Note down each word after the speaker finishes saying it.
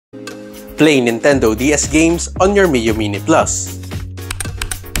Play Nintendo DS games on your Miyoo Mini Plus.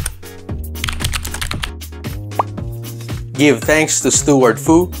 Give thanks to Stuart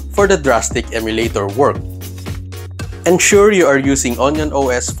Fu for the DraStic emulator work. Ensure you are using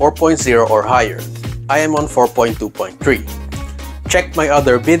OnionOS 4.0 or higher. I am on 4.2.3. Check my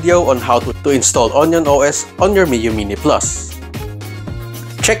other video on how to install OnionOS on your Miyoo Mini Plus.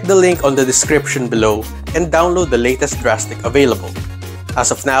 Check the link on the description below and download the latest DraStic available. As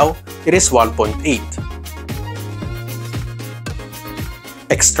of now, it is 1.8.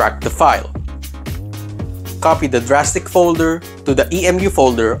 Extract the file. Copy the DraStic folder to the EMU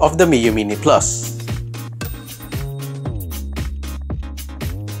folder of the Miyoo Mini Plus.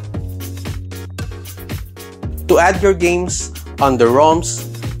 To add your games under ROMs,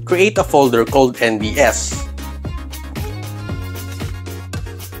 create a folder called NDS.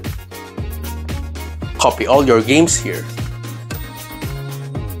 Copy all your games here.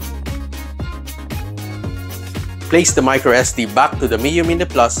 Place the microSD back to the Miyoo Mini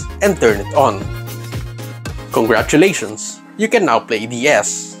Plus and turn it on. Congratulations! You can now play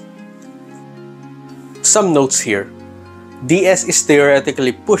DS. Some notes here. DS is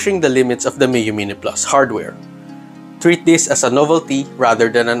theoretically pushing the limits of the Miyoo Mini Plus hardware. Treat this as a novelty rather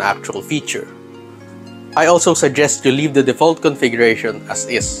than an actual feature. I also suggest you leave the default configuration as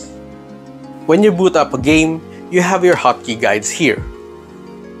is. When you boot up a game, you have your hotkey guides here.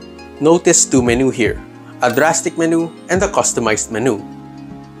 Notice two menus here, a DraStic menu and a customized menu.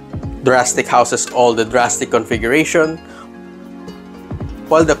 DraStic houses all the DraStic configuration,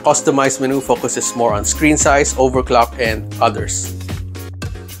 while the customized menu focuses more on screen size, overclock, and others.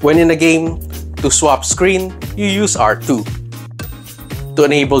 When in a game, to swap screen, you use R2. To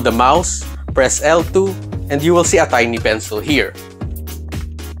enable the mouse, press L2 and you will see a tiny pencil here.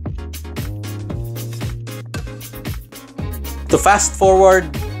 To fast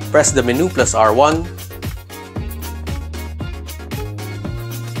forward, press the menu plus R1.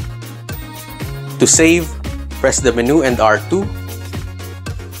 To save, press the menu and R2.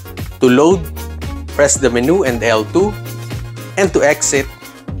 To load, press the menu and L2. And to exit,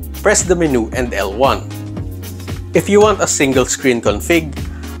 press the menu and L1. If you want a single screen config,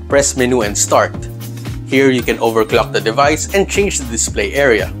 press menu and start. Here you can overclock the device and change the display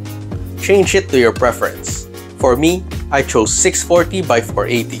area. Change it to your preference. For me, I chose 640 by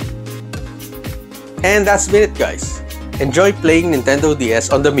 480. And that's been it, guys. Enjoy playing Nintendo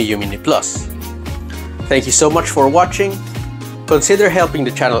DS on the Miyoo Mini Plus. Thank you so much for watching. Consider helping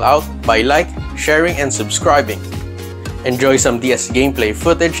the channel out by sharing, and subscribing. Enjoy some DS gameplay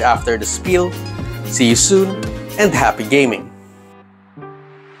footage after the spiel. See you soon, and happy gaming!